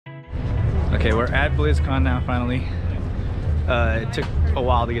Okay, we're at Blizzcon now, finally. It took a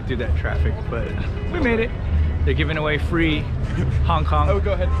while to get through that traffic, but we made it. They're giving away free Hong Kong. Oh,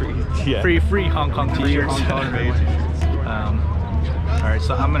 go ahead. Free Hong Kong t-shirts. Alright,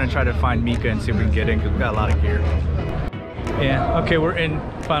 so I'm gonna try to find Mika and see if we can get in because we got a lot of gear. Yeah, okay, we're in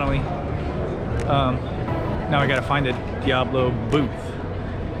finally. Now we gotta find a Diablo booth.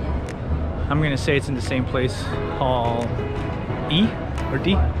 I'm gonna say it's in the same place, Hall E or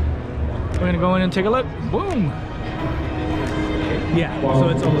D. We're gonna go in and take a look. Boom! Yeah, so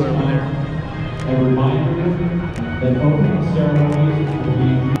it's over there. A reminder that opening ceremonies will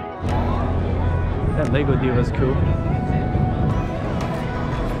be... That Lego deal was cool.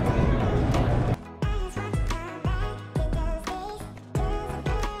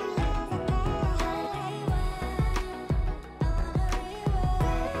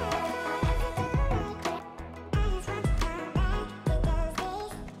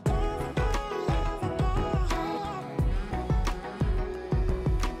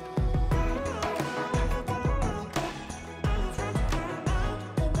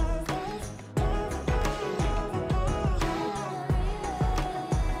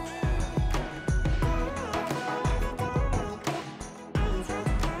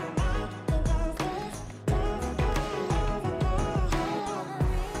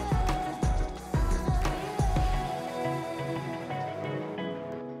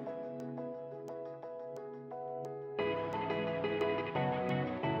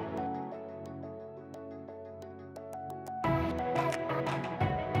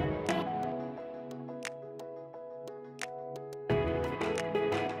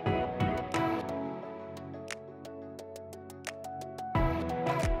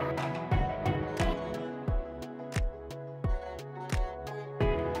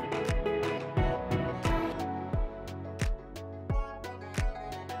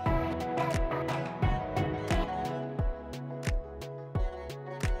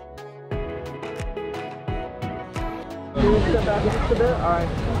 Step back just a bit.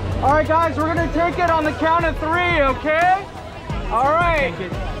 All right, guys, we're gonna take it on the count of 3, okay? All right.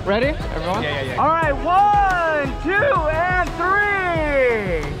 Ready, everyone? Yeah. All right, 1, 2, and 3.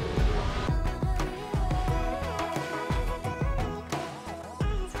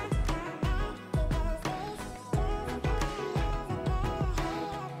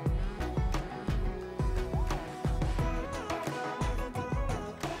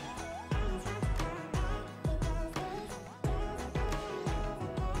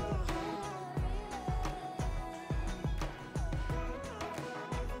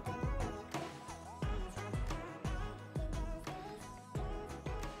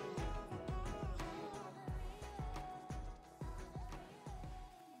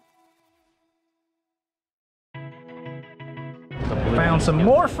 Found some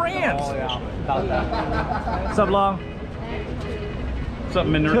more friends. What's up, Long? What's up,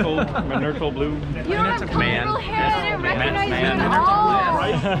 Minerkle Blue? You don't have colorful hair, I didn't recognize you at all.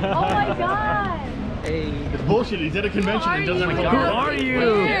 Oh my god. Hey. It's bullshit. He's at a convention and doesn't have a Who are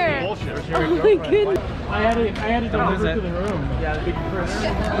you? It's bullshit. Oh my goodness. I had to deliver to the room. Yeah, the big printer.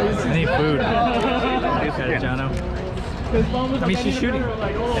 I need food. Got it, Jono. I mean, she's shooting.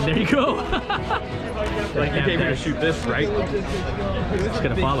 And there you go. Like, you gave me to shoot this, right? Just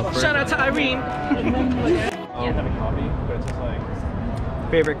gonna follow. Shout out to Irene. I don't have a copy, but it's just like...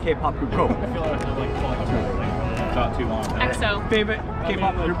 Favorite K-pop group, go. I feel like I have like not too long. EXO. Favorite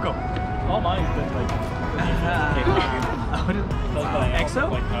K-pop group, go. All mine's been like... EXO?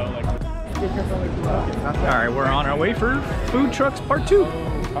 Like, how, like... Alright, we're on our way for Food Trucks Part 2.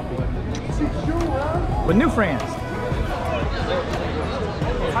 With new friends.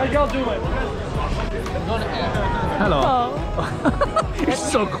 How y'all doing? Hello. Oh. You're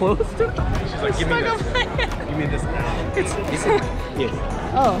so close to it. She's like, give me this. Give me this now. Yes.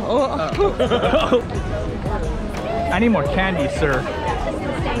 Oh. I need more candy, sir.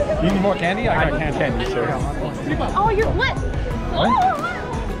 You need more candy? I got candy, sir. Oh, you're what? Oh,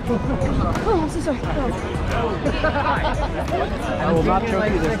 I'm so sorry. I will not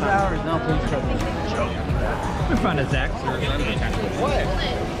choke you this time. No, please choke me. We found a Zach. What?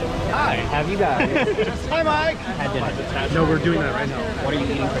 Hi. Have you guys? Hi, Mike. Had dinner. No, we're doing that right now. What are you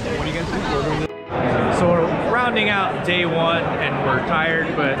eating? What are you guys doing? So we're rounding out day 1 and we're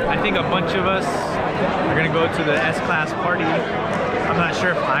tired, but I think a bunch of us are gonna go to the S-Class party. I'm not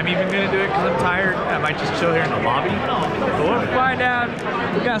sure if I'm even gonna do it because I'm tired. I might just chill here in the lobby. But we'll find out.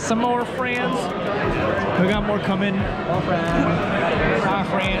 We got some more friends. We got more coming. More friends. Our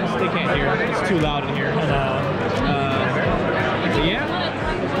friends. They can't hear. It's too loud in here. So yeah.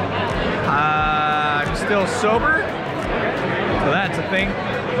 I'm still sober. So that's a thing.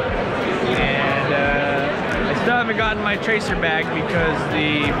 And I still haven't gotten my tracer back because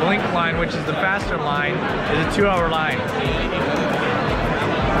the Blink line, which is the faster line, is a 2-hour line.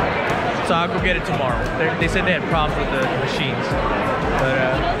 So I'll go get it tomorrow. They said they had problems with the machines. But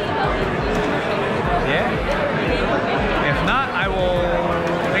yeah. If not, I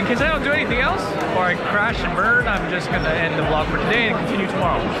will, in case I don't do anything else, or I crash and burn, I'm just gonna end the vlog for today and continue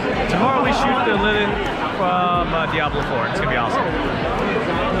tomorrow. Tomorrow we shoot the Lilith from Diablo 4. It's gonna be awesome.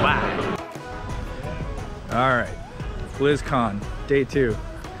 Wow. All right, Blizzcon, day 2.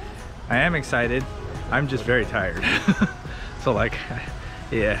 I am excited. I'm just very tired. So like,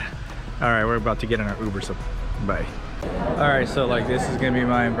 yeah. All right, we're about to get in our Uber, so bye. All right, so like this is gonna be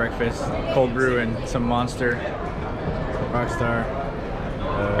my breakfast. Cold brew and some Monster. Rockstar.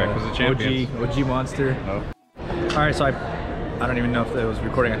 Breakfast of Champions. OG Monster. Oh. All right, so I don't even know if that was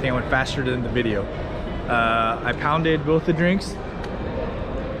recording. I think I went faster than the video. I pounded both the drinks.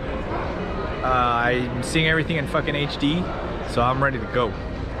 I'm seeing everything in fucking HD, so I'm ready to go.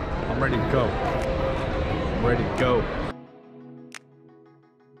 I'm ready to go. I'm ready to go.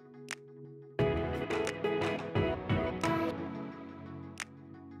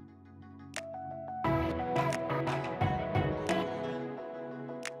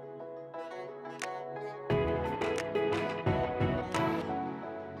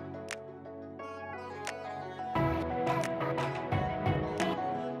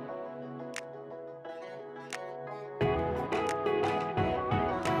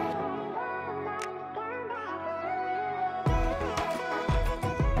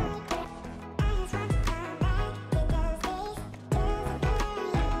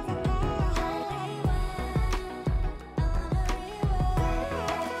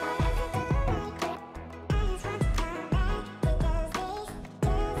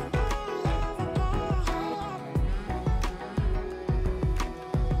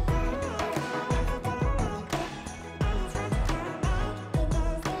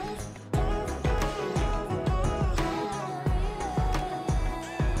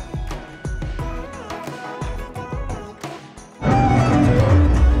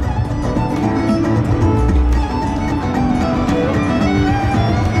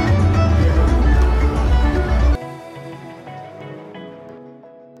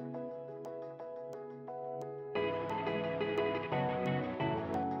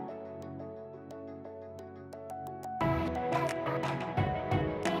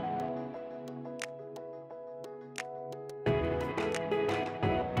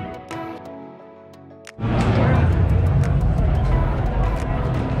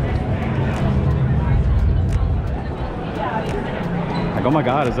 Like, oh my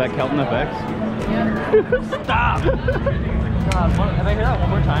God, is that Kelton FX? Yeah. Stop! God, if I hear that one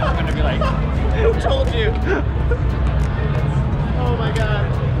more time, I'm gonna be like, who told you? Oh my God.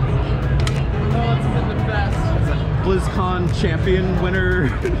 Oh, it's been the best. Blizzcon champion winner.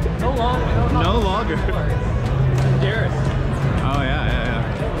 No longer. No longer. Darius. Oh yeah.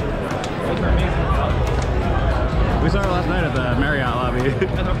 Those are amazing. We saw her last night at the Marriott lobby.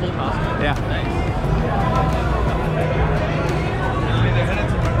 And our full costume. Yeah. Nice.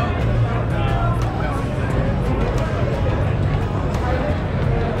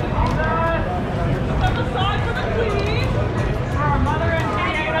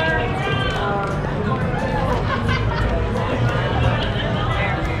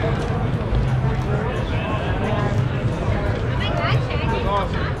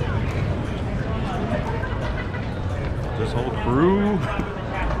 This whole crew.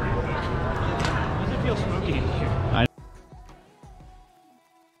 Does it feel spooky in here?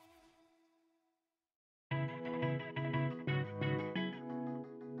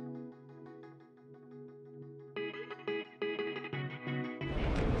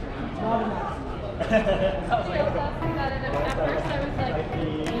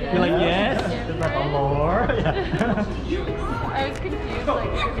 You're like, yes? There's like a more? Yeah. I was confused, like,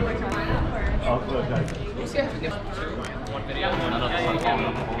 if you were trying to or... Oh, okay. One video,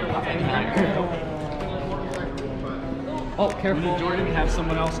 Oh, careful. Jordan have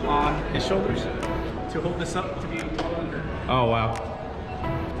someone else on his shoulders to hold this up to be taller. Oh wow.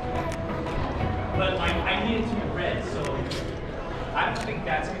 But like, I need it to be red, so I don't think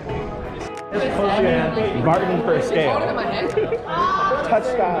that's gonna be. Martin for scale.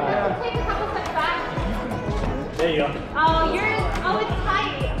 Touchdown. Take a couple steps back. There you go. Oh, it's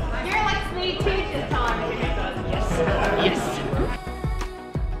tight. You're like Snake too, just taller. Yes.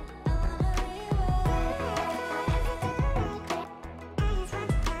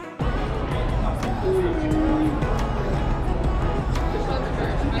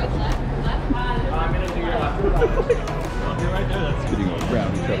 I'm gonna do your left. You're right there. That's Getting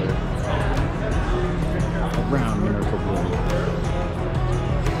around each other. Around Miracle Blue.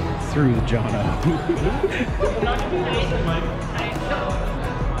 Through the Jono.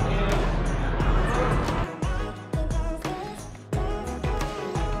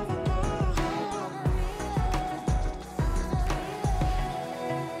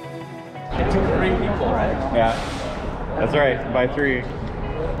 It took 3 people, right? Yeah. That's right. By 3.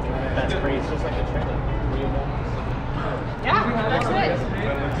 That's crazy. It's just like a trailer. Yeah, that's it.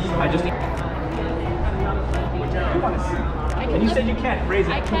 I just. And you said you can't raise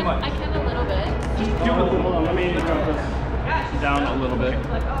it too much. I can a little bit. Just do a little. Let me drop this down a little bit.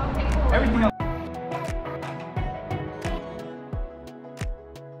 Everything else.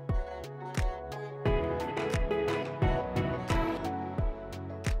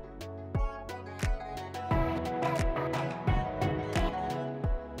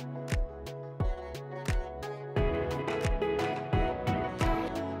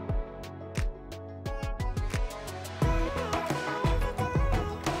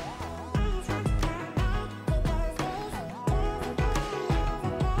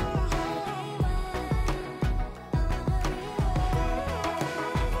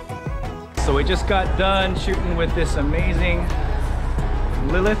 So we just got done shooting with this amazing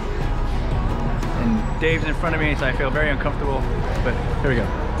Lilith, and Dave's in front of me, so I feel very uncomfortable, but here we go.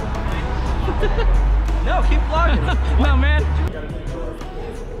 No, keep vlogging. No, man.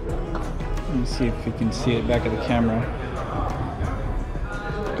 Let me see if we can see it back of the camera.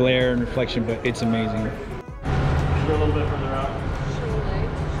 Glare and reflection, but it's amazing. Go a little bit further out.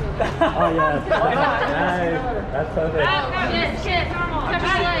 Oh yeah. That's perfect. Yes, yes, normal.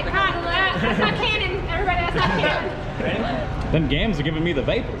 That's not canon. Everybody, that's not canon. Them games are giving me the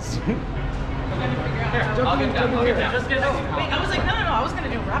vapors. I'll get down. Wait, I was like, no, I was gonna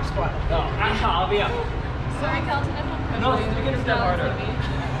do a rap squat. No, I'll be up. Sorry, Kelton, if I'm No, you can step harder.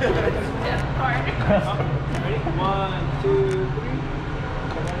 Step hard. Ready? 1, 2, 3.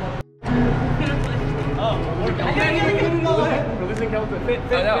 Oh, I Releasing Kelton. fit.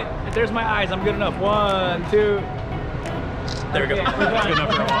 There's my eyes. I'm good enough. 1, 2. There we go. Good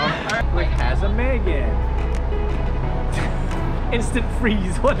enough for a while. Quick has a Megan. Instant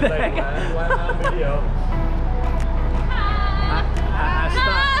freeze. What the heck? Video.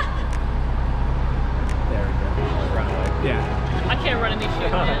 Stop. There we go. Run away. Yeah. I can't run any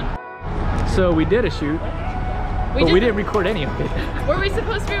shoot, man. So we did a shoot, but we didn't record any of it. Were we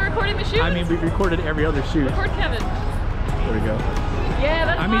supposed to be recording the shoot? I mean, we recorded every other shoot. Record Kevin. There we go. Yeah,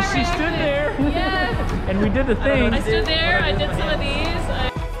 that's I mean, my she stood there. Yeah. And we did the thing. I stood there, I did some of these.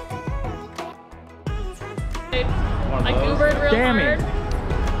 I goobered real Damn hard.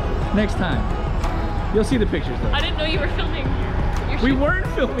 it. Next time. You'll see the pictures though. I didn't know you were filming your shoot. We weren't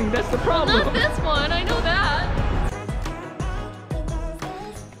filming, that's the problem. Not this one, I know that.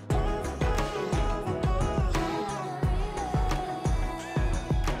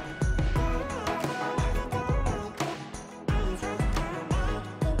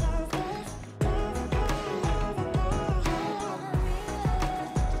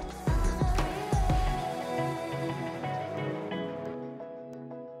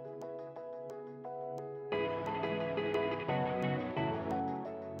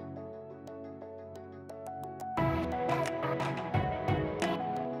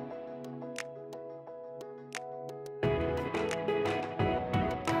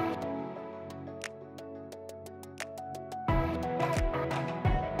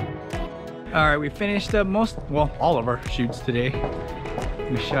 All right, we finished up all of our shoots today.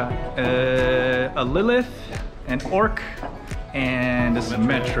 We shot a Lilith, an Orc, and a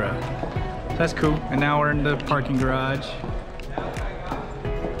Symmetra. So that's cool. And now we're in the parking garage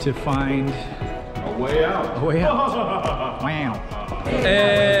to find A way out. a way out. Wow.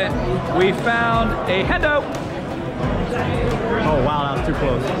 We found a Hendo. Oh wow, that was too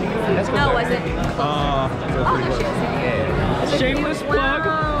close. No, was it? Uh, Oh, there she is. shameless plug.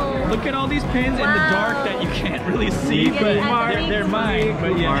 Look at all these pins in the dark that you can't really see, but they're mine.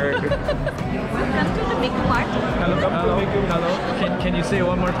 But yeah. Welcome to the Miku Mart. Hello. Can you say it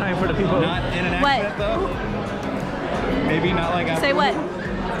one more time for the people? Not in an accent though. Maybe not like Say what?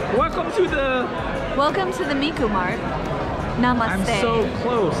 Welcome to the. Welcome to the Miku Mart. Namaste. I'm so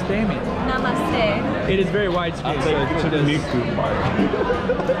close. Damn it. Namaste. It is very widespread. I'll take you to the Miku Park.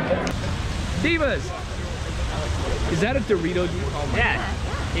 Divas. Is that a Dorito? Oh Yeah.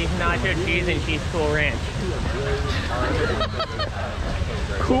 Cheese nacho cheese and cheese Cool Ranch.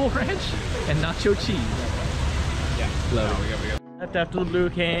 Cool Ranch and nacho cheese. Yeah. Love it. Left after the blue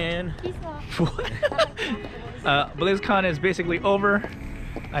can. BlizzCon is basically over.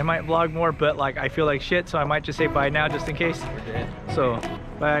 I might vlog more, but like I feel like shit, so I might just say bye now just in case. So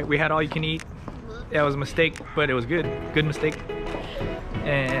But we had all you can eat. Yeah, it was a mistake, but it was good. Good mistake.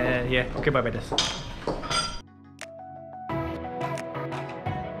 And yeah, okay, bye-bye, this.